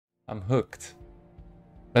I'm hooked.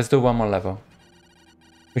 Let's do one more level.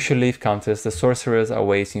 We should leave, Countess. The sorcerers are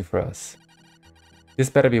waiting for us. This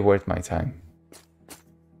better be worth my time.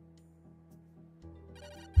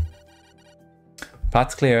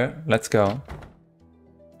 Path's clear. Let's go.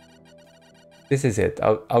 This is it.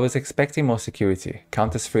 I was expecting more security.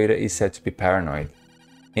 Countess Frida is said to be paranoid.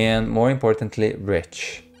 And more importantly,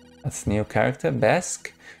 rich. That's new character,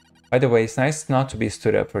 Besk. By the way, it's nice not to be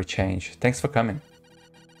stood up for a change. Thanks for coming.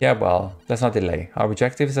 Yeah, well, let's not delay. Our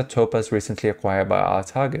objective is a topaz recently acquired by our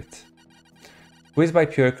target, who is by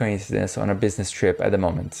pure coincidence on a business trip at the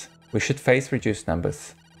moment. We should face reduced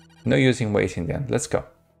numbers. No use in waiting then. Let's go.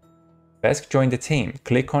 Besk joined the team.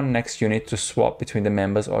 Click on next unit to swap between the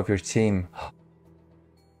members of your team.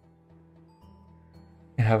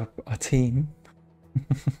 You have a team.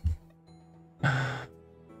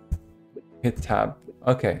 Hit tab.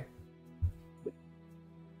 Okay.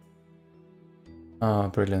 Oh,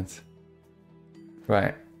 brilliant.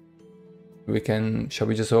 Right. Shall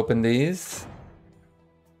we just open these?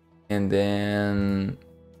 And then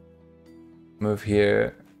move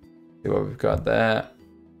here. See what we've got there.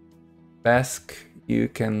 Besk, you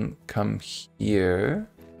can come here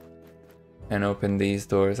and open these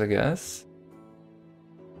doors, I guess.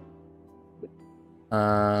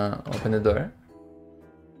 Open the door.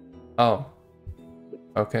 Oh.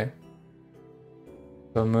 Okay.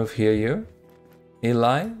 So move here, you.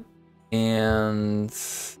 Eli. And...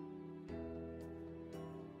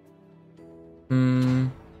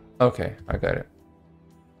 okay, I got it.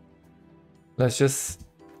 Let's just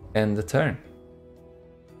end the turn.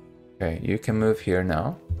 Okay, you can move here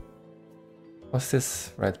now. What's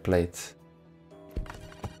this red plate?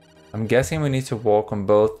 I'm guessing we need to walk on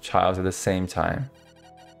both child at the same time.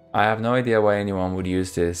 I have no idea why anyone would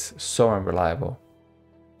use this. So unreliable.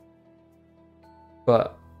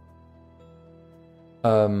 But...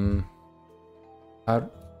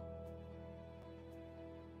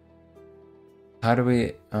 how do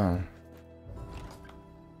we... Oh.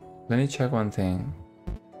 Let me check one thing.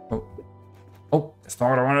 Oh, that's not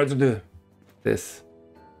what I wanted to do. This.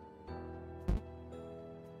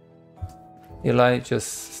 Eli,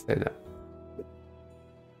 just stay there.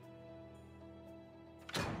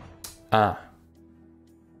 Ah.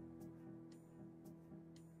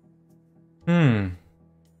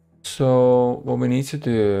 So what we need to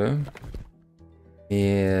do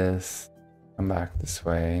is come back this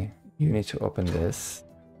way. You need to open this.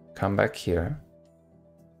 Come back here.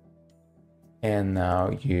 And now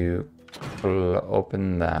you will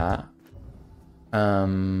open that.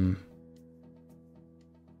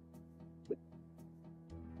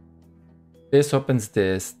 This opens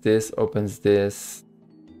this opens this,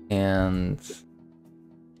 and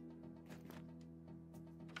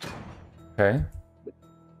okay.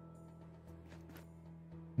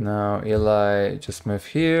 Now Eli, just move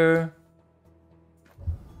here.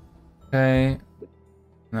 Okay.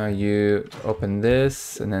 Now you open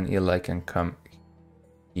this, and then Eli can come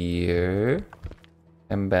here,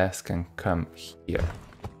 and Besk can come here.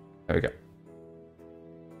 There we go.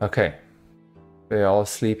 Okay. They're all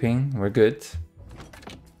sleeping. We're good.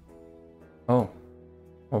 Oh.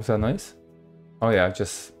 What was that noise? Oh yeah,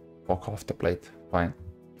 just walk off the plate. Fine.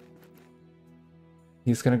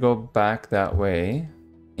 He's gonna go back that way.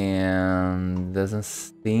 And doesn't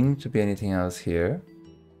seem to be anything else here.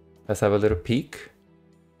 Let's have a little peek.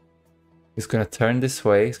 He's gonna turn this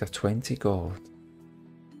way. He's got 20 gold.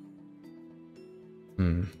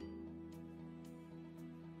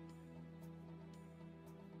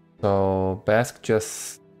 So Besk,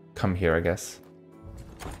 just come here, I guess.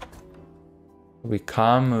 We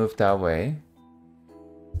can't move that way.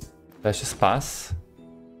 Let's just pass.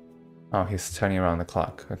 Oh, he's turning around the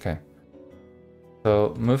clock. Okay.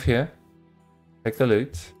 So move here. Take the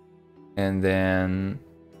loot. And then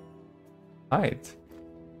hide.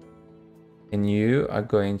 And you are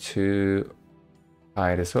going to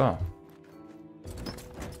hide as well.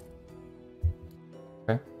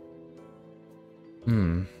 Okay.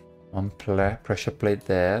 One pressure plate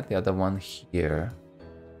there, the other one here.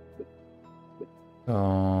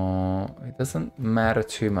 So it doesn't matter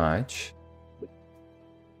too much.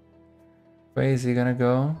 Where is he gonna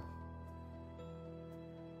go?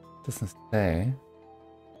 Doesn't say.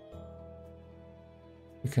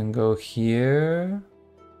 You can go here.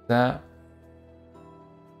 That.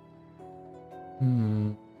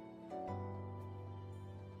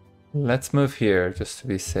 Let's move here just to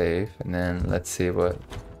be safe, and then let's see what...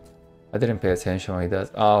 I didn't pay attention what he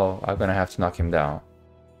does. Oh, I'm gonna have to knock him down.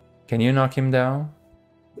 Can you knock him down,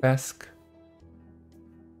 Besk?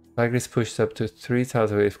 Tiger is pushed up to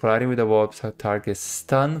 3,000. If colliding with a wall, target is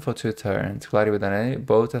stunned for 2 turns. Colliding with an enemy,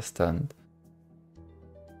 both are stunned.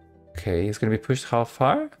 Okay, he's gonna be pushed how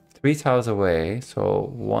far? 3,000 away.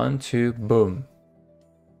 So 1, 2, boom.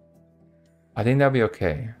 I think that'll be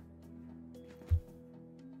okay.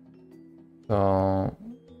 So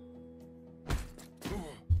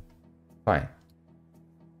fine.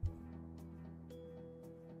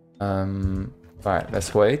 Right,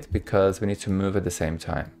 let's wait because we need to move at the same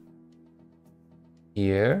time.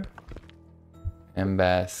 Here and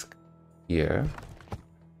Basque here.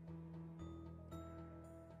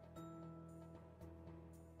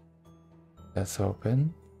 That's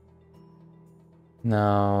open.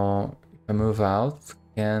 Now, if I move out,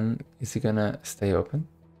 is he gonna stay open?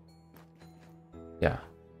 Yeah.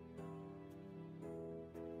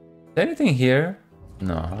 Is there anything here?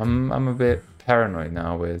 No, I'm a bit paranoid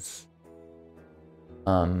now with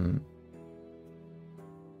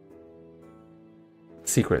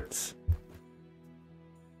secrets.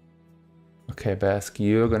 Okay, Basque,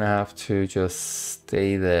 you're gonna have to just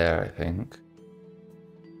stay there, I think.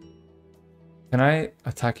 Can I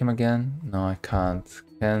attack him again? No, I can't.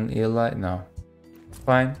 Can Eli? No.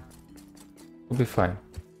 Fine. We'll be fine.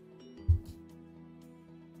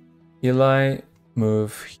 Eli,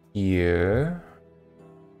 move here.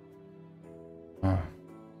 Oh,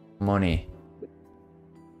 money.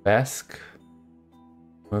 Basque,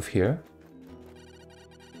 move here.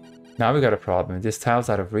 Now we got a problem. This tile's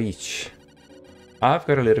out of reach. I've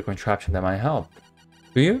got a little contraption that might help.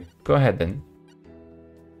 Do you? Go ahead then.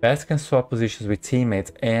 Basque can swap positions with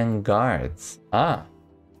teammates and guards. Ah.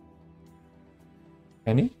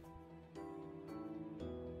 Any?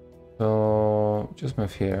 So just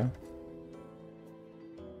move here.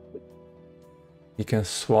 You can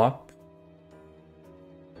swap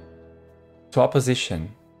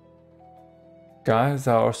position. Guys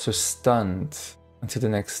are also stunned until the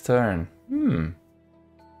next turn.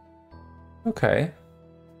 Okay.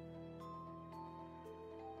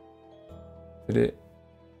 Did it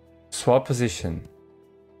swap position?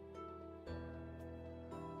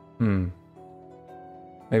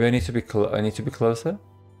 Maybe I need to be closer.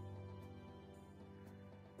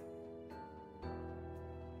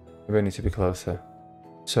 Maybe I need to be closer.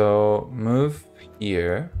 So move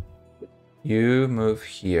here. You move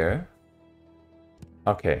here.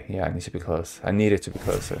 Okay, yeah, I need to be close. I need it to be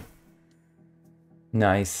closer.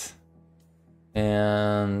 Nice.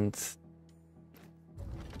 And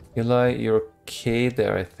Eli, you're okay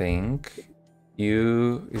there, I think.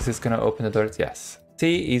 Is this gonna open the door? Yes.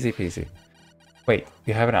 See, easy peasy. Wait,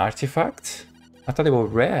 you have an artifact? I thought they were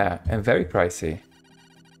rare and very pricey.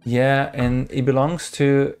 Yeah, and it belongs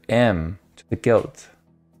to M, to the guild.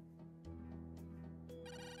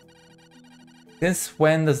 Since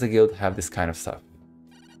when does the guild have this kind of stuff?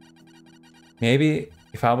 Maybe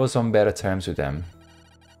if I was on better terms with them.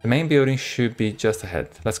 The main building should be just ahead.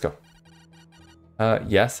 Let's go.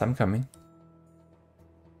 Yes, I'm coming.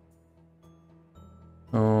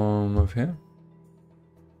 Move here.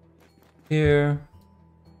 Here.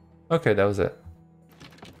 Okay, that was it.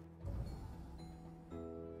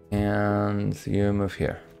 And you move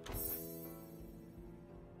here.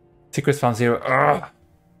 Secrets found 0. Ugh!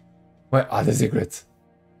 Where are the secrets?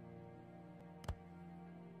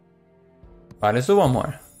 Alright, let's do one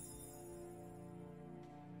more.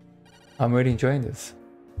 I'm really enjoying this.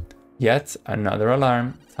 Yet another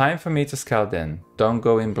alarm. Time for me to scout in. Don't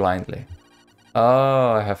go in blindly.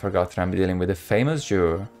 Oh, I have forgotten I'm dealing with a famous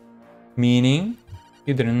juror. Meaning?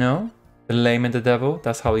 You didn't know? The lame and the devil?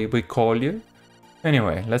 That's how we call you?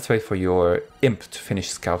 Anyway, let's wait for your imp to finish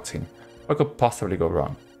scouting. What could possibly go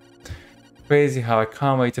wrong? Crazy how I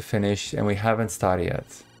can't wait to finish and we haven't started yet.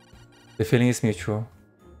 The feeling is mutual.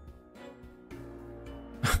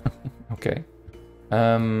 Okay.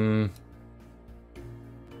 Fine,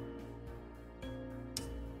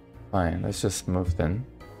 let's just move then.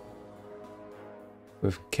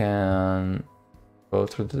 We can go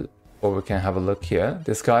through the... or we can have a look here.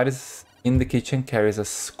 This guy is in the kitchen, carries a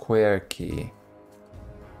square key.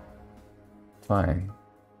 Fine.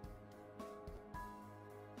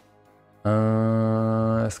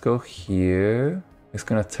 Let's go here. It's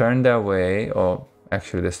gonna turn that way. Oh,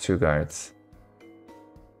 actually there's 2 guards.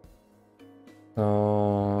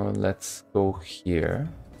 So let's go here.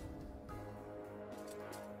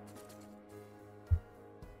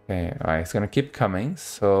 Okay, alright, it's gonna keep coming.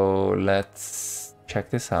 So let's check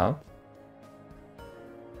this out.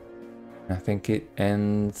 I think it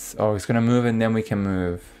ends... oh, it's gonna move and then we can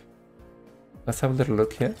move. Let's have a little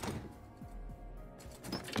look here.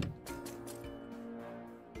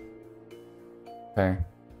 Okay.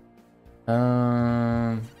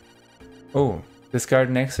 Oh, this guard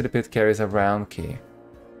next to the pit carries a round key.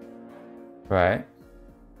 Right.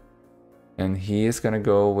 And he is gonna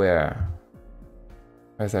go where?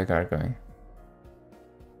 Where's that guard going?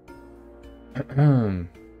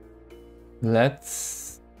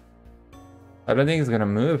 Let's... I don't think he's gonna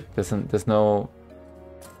move. There's no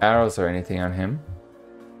arrows or anything on him.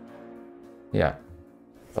 Yeah,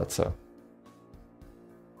 thought so.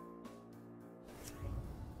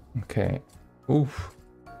 Okay. Oof.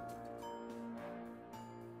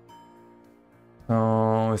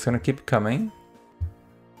 Oh, it's gonna keep coming.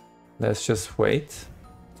 Let's just wait.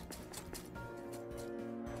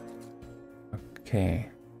 Okay.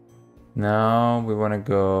 Now we want to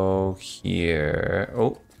go here.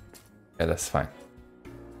 Oh, yeah, that's fine.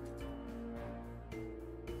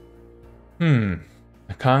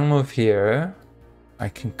 I can't move here. I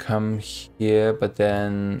can come here, but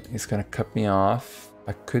then he's gonna cut me off.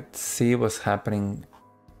 I could see what's happening.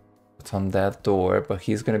 What's on that door, but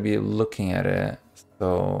he's gonna be looking at it.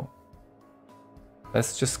 So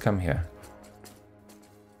let's just come here.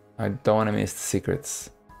 I don't want to miss the secrets.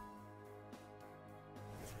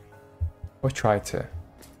 Or try to.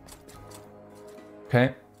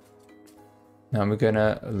 Okay. Now we're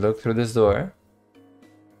gonna look through this door.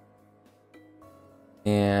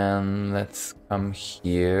 And let's come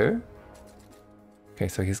here. Okay,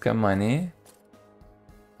 so he's got money.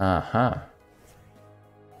 Uh-huh.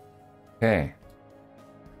 Okay.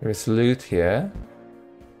 There's loot here.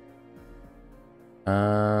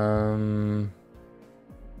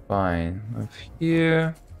 Fine. Move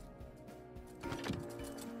here.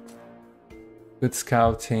 Good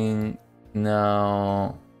scouting.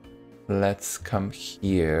 Now let's come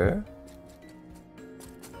here.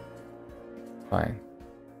 Fine.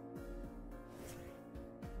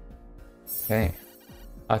 Okay.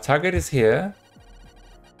 Our target is here.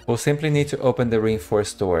 We'll simply need to open the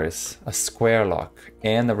reinforced doors, a square lock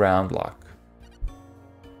and a round lock.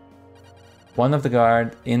 One of the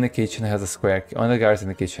guard in the kitchen has a square key. One of the guards in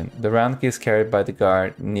the kitchen. The round key is carried by the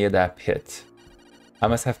guard near that pit. I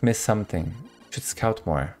must have missed something. Should scout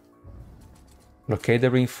more. Locate the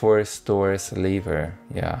reinforced doors lever.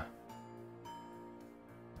 Yeah.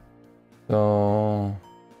 So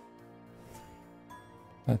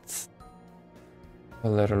let's a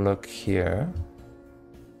little look here.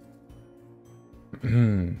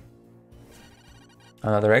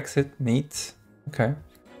 Another exit. Neat. Okay.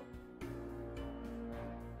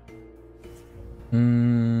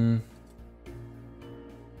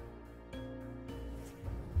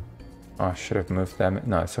 Oh, I should have moved them.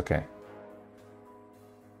 No, it's okay.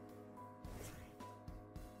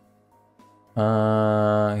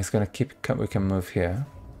 He's gonna keep. We can move here.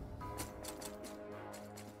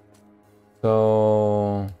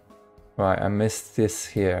 So, right, I missed this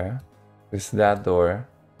here. There's that door.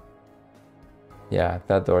 Yeah,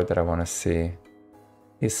 that door that I want to see.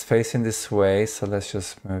 He's facing this way, so let's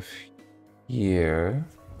just move here.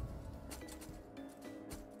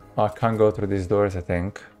 Oh, I can't go through these doors, I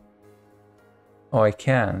think. Oh, I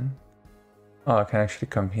can. Oh, I can actually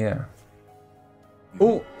come here.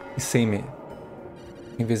 Oh, you see me.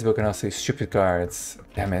 Invisible can also use stupid guards.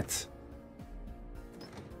 Damn it.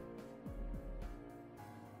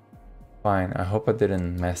 Fine, I hope I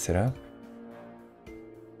didn't mess it up.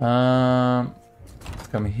 Let's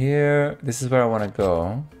come here. This is where I want to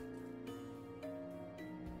go.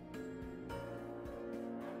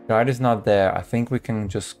 Guard is not there. I think we can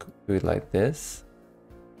just do it like this.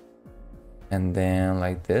 And then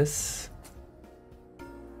like this.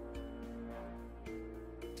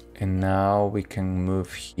 And now we can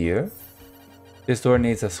move here. This door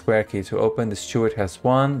needs a square key to open. The steward has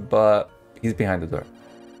one, but he's behind the door.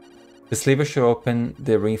 This lever should open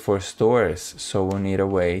the reinforced doors, so we'll need a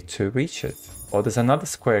way to reach it. Oh, there's another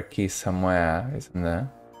square key somewhere, isn't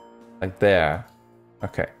there? Like there.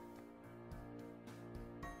 Okay.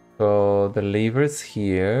 So the lever's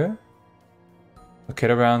here.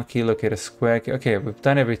 Locate a round key, locate a square key. Okay, we've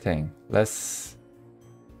done everything. Let's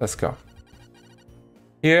go.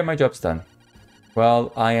 Here, my job's done.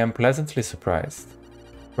 Well, I am pleasantly surprised.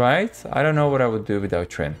 Right? I don't know what I would do without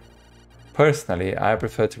Trin. Personally, I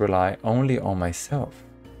prefer to rely only on myself.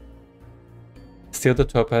 Steal the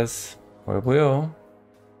topaz, we will.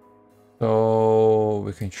 So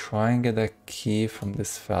we can try and get that key from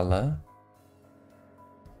this fella.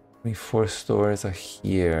 Reinforced doors are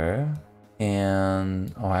here.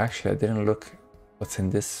 And oh, actually, I didn't look what's in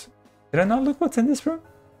this. Did I not look what's in this room?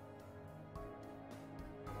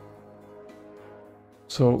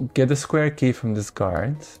 So get the square key from this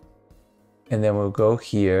guard. And then we'll go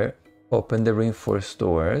here. Open the reinforced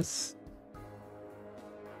doors.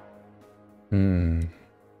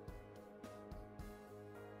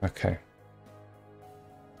 Okay.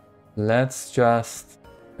 Let's just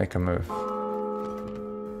make a move.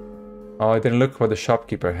 Oh, I didn't look what the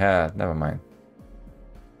shopkeeper had. Never mind.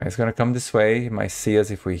 He's gonna come this way. He might see us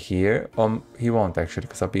if we're here. He won't actually,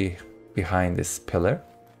 because I'll be behind this pillar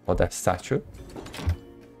or that statue.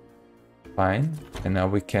 Fine. And now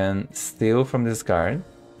we can steal from this guard.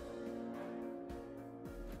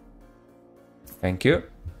 Thank you.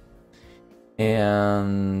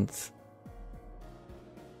 And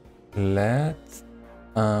let's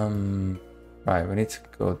right, we need to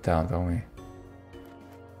go down, don't we?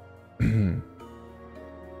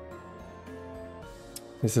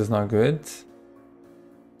 This is not good.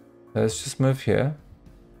 Let's just move here.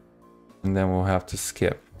 And then we'll have to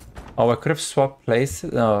skip. Oh, I could have swapped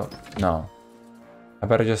places. No, no. I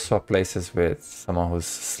better just swap places with someone who's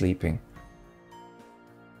sleeping.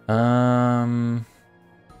 Punch.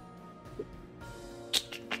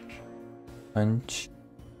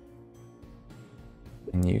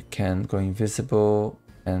 And you can go invisible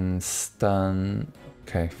and stun.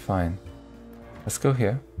 Okay, fine. Let's go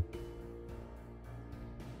here.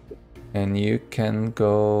 And you can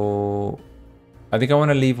go... I think I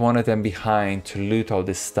want to leave one of them behind to loot all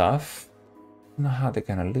this stuff. I don't know how they're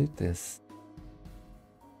gonna loot this.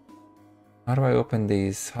 How do I open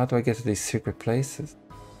these? How do I get to these secret places?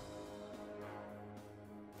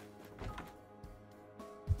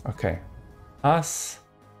 Okay. Us.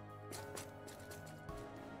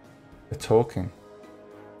 They're talking.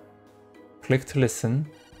 Click to listen.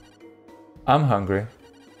 I'm hungry.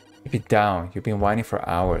 Keep it down. You've been whining for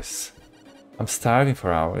hours. I'm starving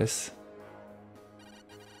for hours.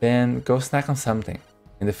 Then go snack on something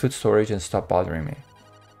in the food storage and stop bothering me.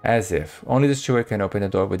 As if. Only the steward can open the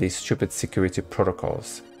door with these stupid security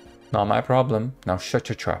protocols. Not my problem. Now shut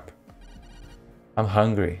your trap. I'm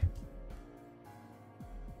hungry.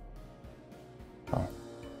 Oh.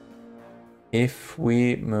 If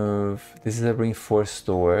we move... This is a reinforced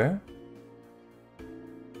door.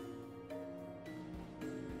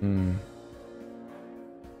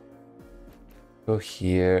 Go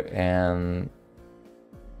here and...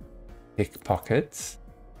 pickpockets.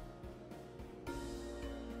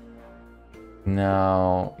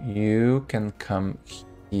 Now you can come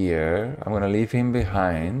here. I'm gonna leave him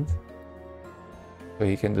behind so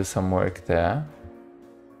he can do some work there.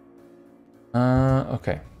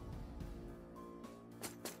 Okay.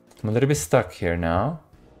 I'm a little bit stuck here now.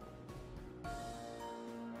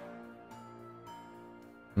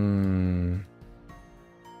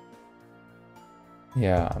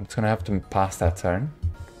 Yeah, I'm just gonna have to pass that turn.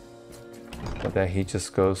 But then he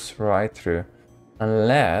just goes right through.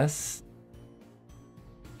 Unless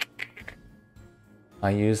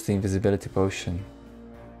I use the invisibility potion.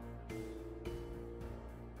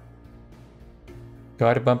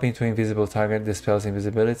 Guard bump into invisible target dispels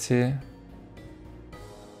invisibility.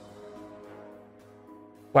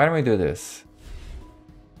 Why don't we do this?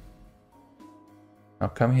 Now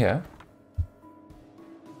come here.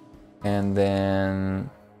 And then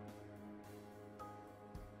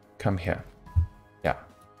come here. Yeah.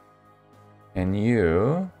 And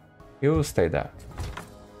you will stay there.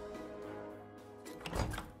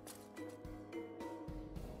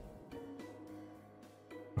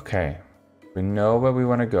 Okay. We know where we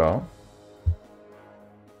want to go.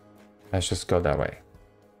 Let's just go that way.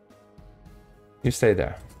 You stay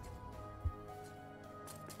there.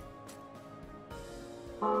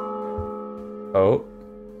 Oh.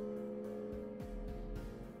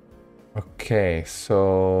 Okay,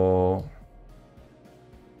 so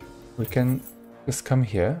we can just come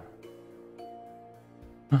here.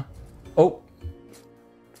 Huh? Oh,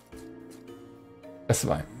 that's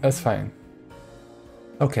fine. That's fine.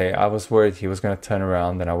 Okay, I was worried he was gonna turn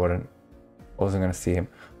around and I wasn't gonna see him.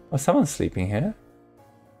 Oh, someone's sleeping here.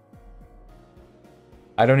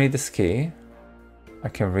 I don't need this key. I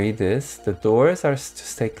can read this. The doors are to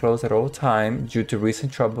stay closed at all times due to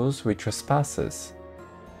recent troubles with trespassers.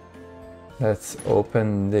 Let's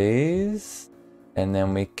open these, and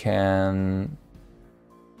then we can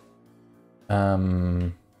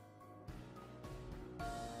can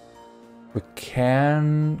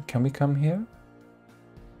we come here?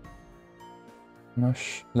 No,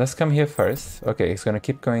 let's come here first. Okay, he's gonna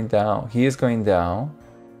keep going down. He is going down.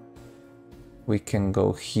 We can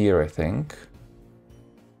go here, I think.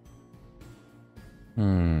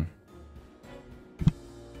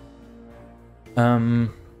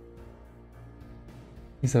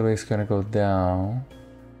 He's always gonna go down.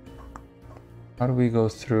 How do we go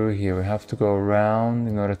through here? We have to go around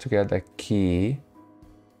in order to get that key.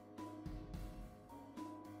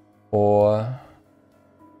 Or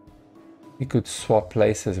we could swap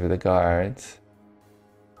places with the guards.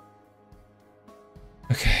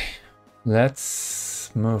 Okay,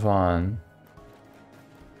 let's move on.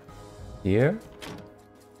 Here?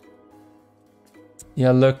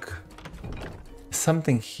 Yeah, look.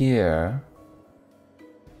 Something here.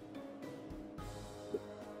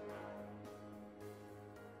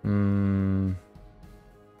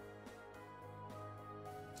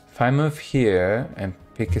 If I move here and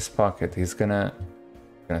pick his pocket, he's gonna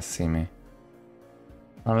see me.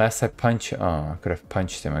 Unless I punch... Oh, I could have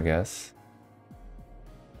punched him, I guess.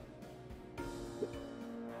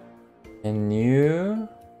 And you...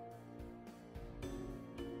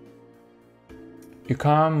 You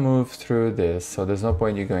can't move through this, so there's no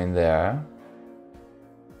point you going there.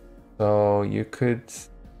 So you could...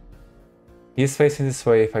 He's facing this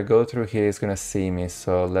way. If I go through here, he's gonna see me.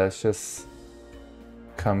 So let's just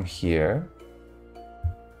come here.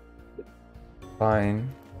 Fine.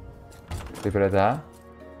 Leave it at that.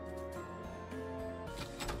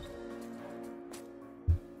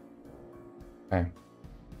 Okay.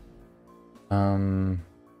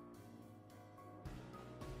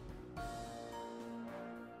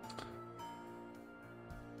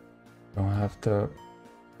 Don't have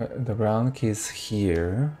the round keys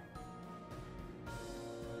here.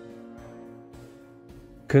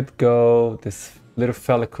 Could go, this little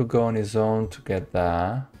fella could go on his own to get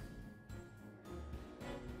that.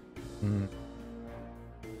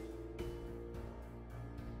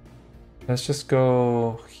 Let's just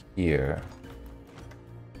go here.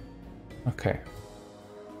 Okay.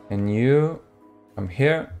 And you come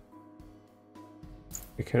here.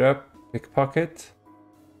 Pick it up, pickpocket.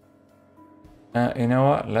 You know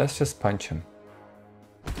what? Let's just punch him.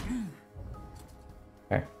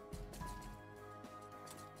 Okay.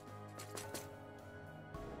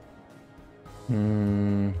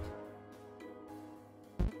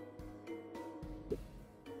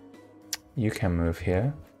 You can move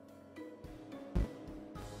here.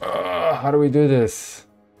 How do we do this?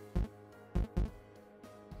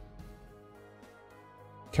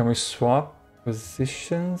 Can we swap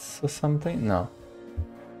positions or something? No.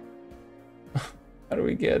 How do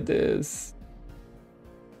we get this?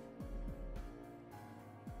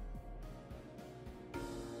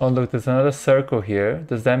 Oh look, there's another circle here.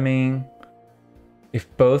 Does that mean if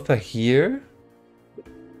both are here,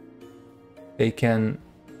 they can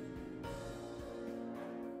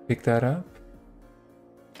pick that up?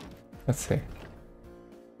 Let's see.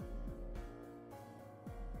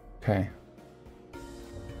 Okay.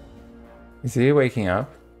 Is he waking up?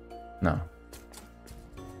 No.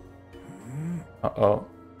 Uh-oh.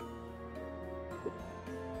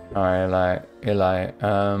 Alright, Eli,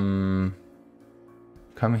 come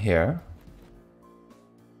here.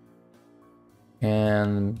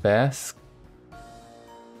 And Bask,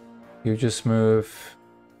 you just move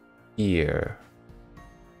here.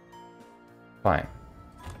 Fine.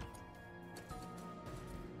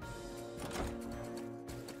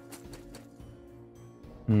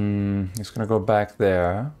 He's gonna go back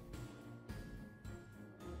there.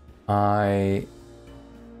 I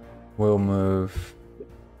will move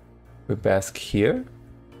with Bask here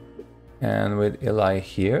and with Eli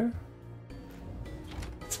here.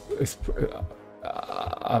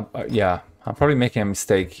 Yeah, I'm probably making a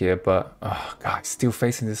mistake here, but oh god, still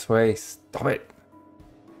facing this way. Stop it.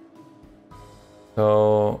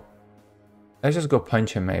 So let's just go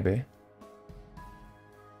punch him maybe.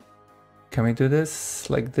 Can we do this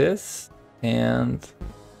like this? And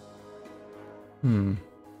gonna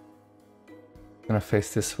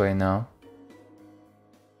face this way now.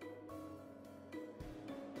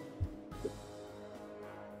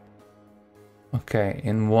 Okay,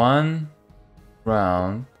 in one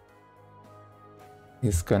round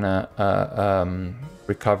he's gonna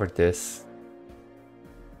recover this.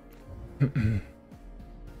 I'm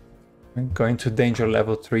going to danger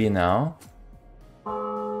level 3 now.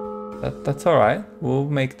 That's alright, we'll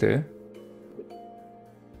make do.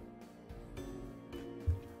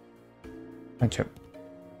 Punch him.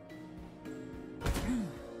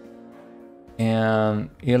 And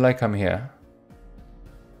Eli, come here.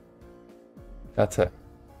 That's it.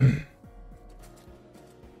 You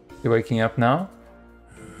waking up now?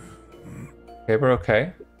 Okay, we're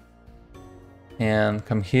okay. And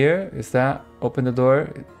come here. Is that open the door?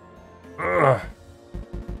 Ugh.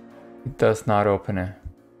 It does not open it.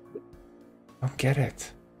 I don't get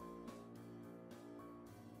it.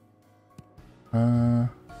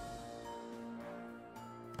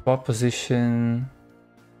 What position?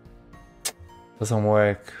 Doesn't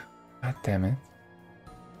work. God damn it.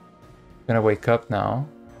 I'm gonna wake up now.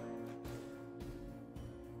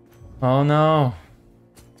 Oh no.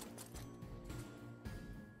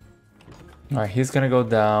 Alright, he's gonna go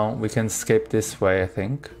down. We can escape this way, I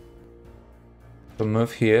think. So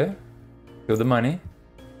move here. Kill the money.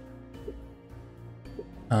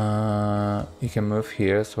 You can move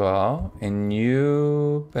here as well. And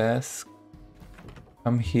you best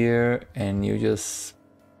come here and you just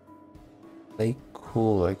play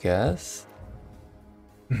cool, I guess.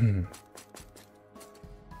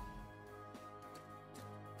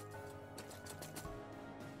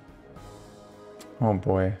 Oh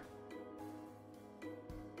boy.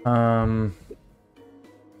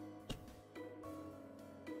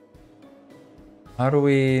 How do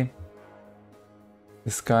we...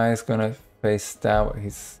 This guy is gonna face that way.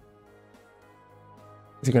 Is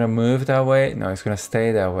he gonna move that way? No, he's gonna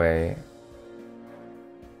stay that way.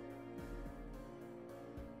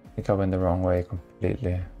 I think I went the wrong way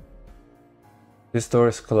completely. This door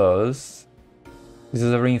is closed. This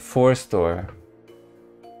is a reinforced door.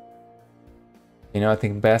 You know, I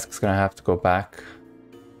think Bask's gonna have to go back.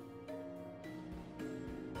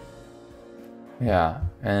 Yeah,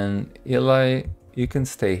 and Eli, you can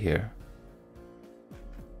stay here.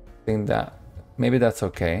 I think that maybe that's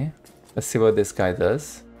okay. Let's see what this guy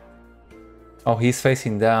does. Oh, he's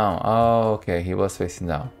facing down. Oh, okay, he was facing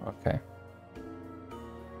down. Okay.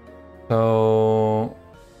 So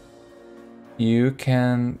you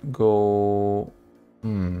can go.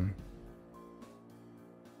 You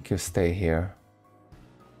stay here.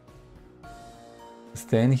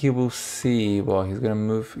 Then he will see. Well, he's gonna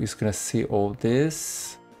move. He's gonna see all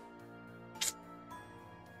this.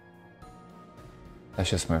 Let's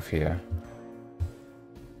just move here.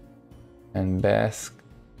 And Bask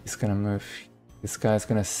is gonna move. This guy's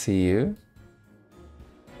gonna see you.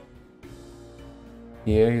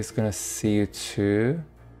 Here he's gonna see you too.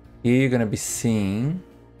 Here you're gonna be seen.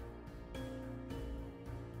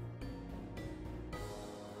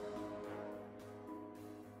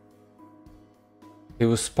 He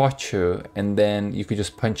will spot you and then you could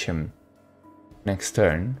just punch him next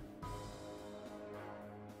turn.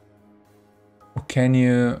 Or can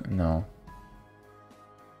you? No.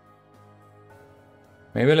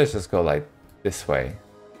 Maybe let's just go like this way,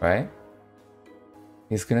 right?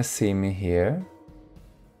 He's gonna see me here.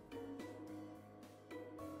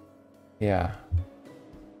 Yeah.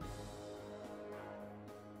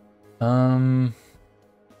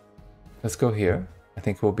 Let's go here. I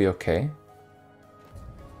think we'll be okay.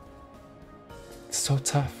 It's so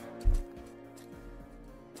tough.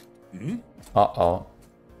 Uh-oh.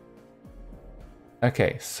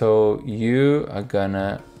 Okay, so you are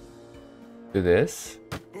gonna do this.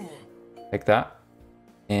 Like that.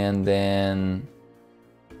 And then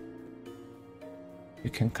you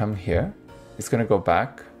can come here. He's gonna go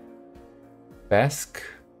back. Bask.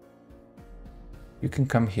 You can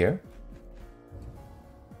come here.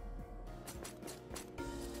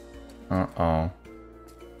 Uh-oh.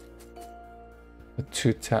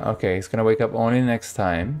 Okay, he's gonna wake up only next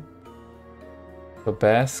time. So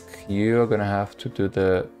Bask, you are gonna have to do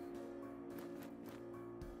the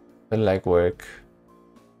legwork.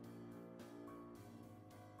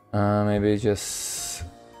 Maybe just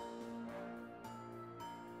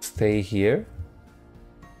stay here.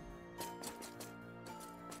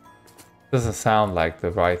 Doesn't sound like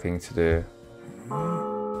the right thing to do.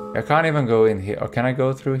 I can't even go in here. Or can I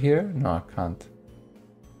go through here? No, I can't.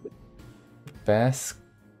 Bask,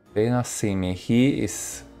 they not see me. He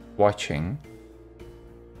is watching.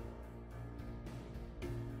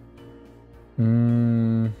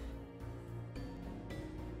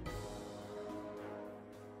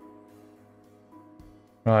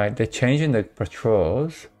 Right, they're changing the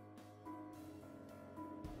patrols.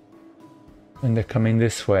 And they're coming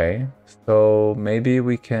this way. So maybe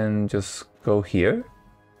we can just go here.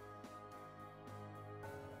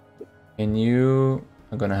 And you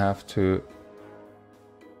are gonna have to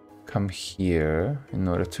come here in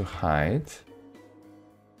order to hide.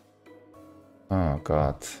 Oh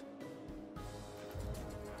god.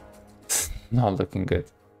 It's not looking good.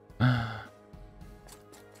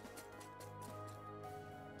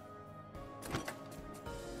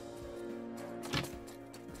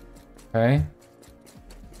 Okay.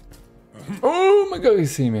 Oh my god, you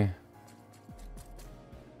see me.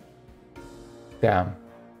 Damn.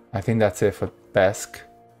 I think that's it for Bask.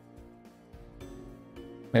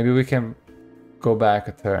 Maybe we can go back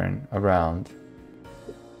a turn around.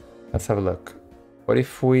 Let's have a look. What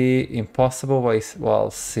if we impossible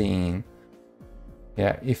while seeing?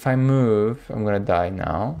 Yeah, if I move, I'm gonna die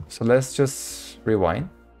now. So let's just rewind.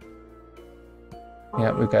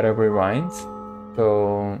 Yeah, we gotta rewind.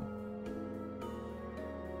 So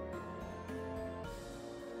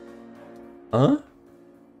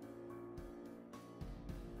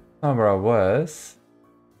Not where I was.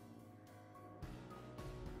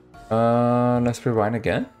 Let's rewind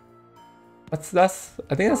again. I think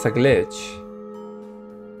that's a glitch.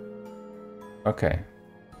 Okay.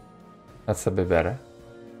 That's a bit better.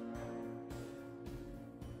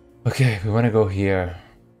 Okay, we want to go here.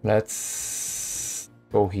 Let's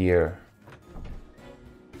go here.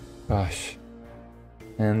 Gosh.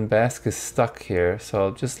 And Bask is stuck here, so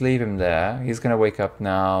I'll just leave him there. He's gonna wake up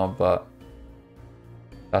now, but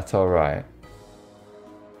that's alright.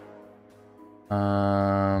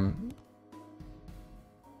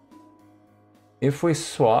 If we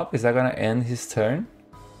swap, is that gonna end his turn?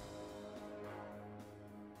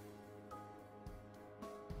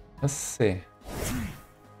 Let's see.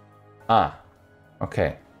 Ah,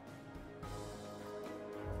 okay.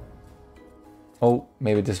 Oh,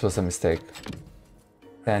 maybe this was a mistake.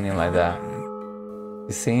 Standing like that.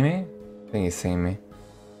 You see me? I think he's seeing me.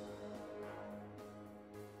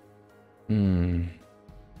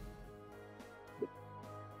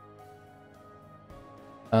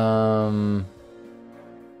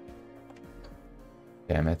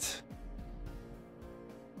 Damn it.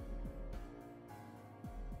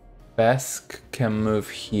 Bask can move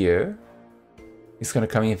here. He's gonna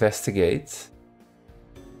come investigate.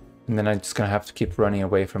 And then I'm just gonna have to keep running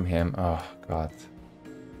away from him. Oh, God.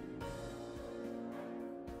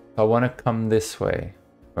 I wanna come this way,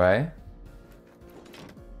 right?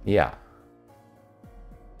 Yeah.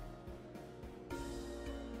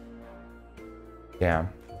 Damn.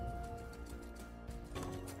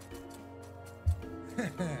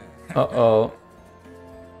 Uh-oh.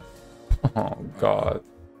 Oh, God.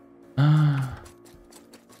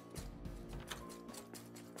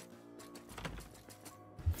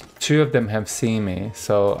 Two of them have seen me,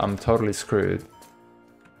 so I'm totally screwed.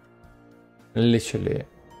 Literally,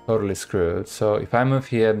 totally screwed. So if I move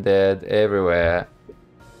here, I'm dead everywhere.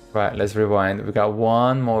 Right, let's rewind. We got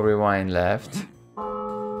one more rewind left.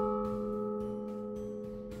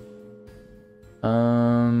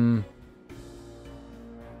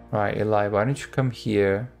 Right, Eli, why don't you come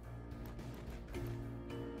here?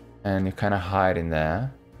 And you kind of hide in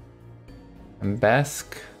there. And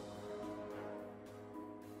Bask.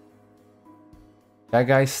 That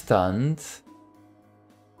guy's stunned.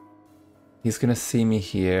 He's gonna see me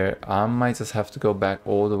here. I might just have to go back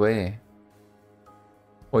all the way.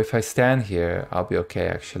 Or if I stand here, I'll be okay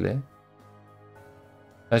actually.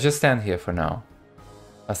 Let's just stand here for now.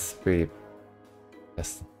 That's a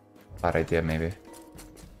bad idea maybe.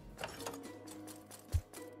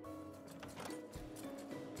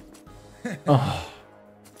 Oh,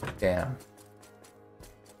 damn.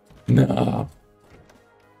 No.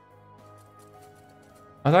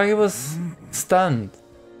 I thought he was stunned.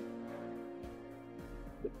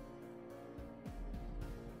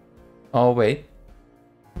 Oh, wait.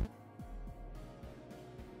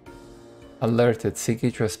 Alerted,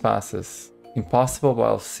 seeking trespasses. Impossible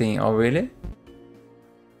while seeing. Oh, really?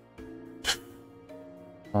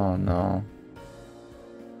 Oh, no.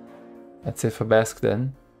 That's it for Bask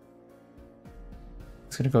then.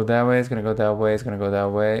 It's gonna go that way, it's gonna go that way, it's gonna go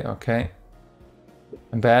that way. Okay.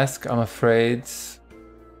 And Bask, I'm afraid.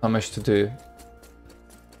 Not much to do.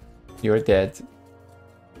 You're dead.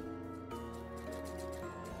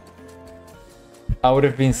 I would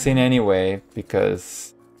have been seen anyway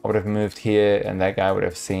because I would have moved here and that guy would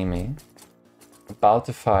have seen me. About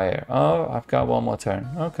to fire. Oh, I've got one more turn.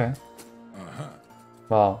 Okay.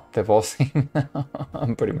 Well, they've all seen.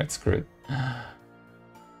 I'm pretty much screwed.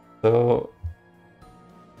 So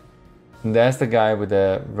there's the guy with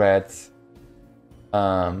the red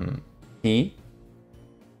key.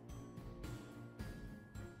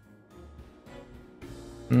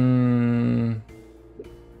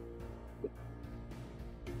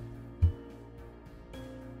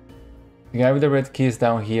 The guy with the red key is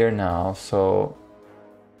down here now, so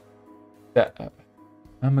that, how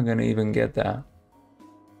am I gonna even get that?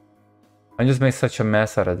 I just made such a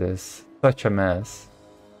mess out of this. Such a mess.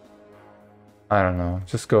 I don't know,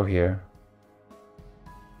 just go here.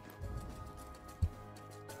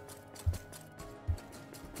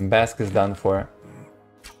 Bask is done for.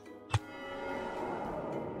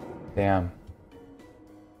 Damn.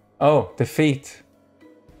 Oh, defeat.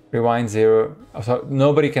 Rewind 0. So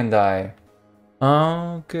nobody can die.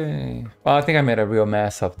 Okay. Well, I think I made a real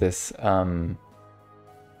mess of this. I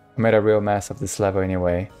made a real mess of this level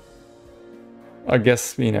anyway. I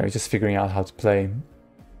guess, you know, just figuring out how to play.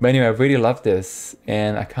 But anyway, I really love this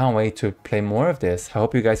and I can't wait to play more of this. I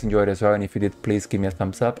hope you guys enjoyed as well. And if you did, please give me a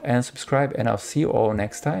thumbs up and subscribe. And I'll see you all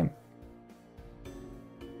next time.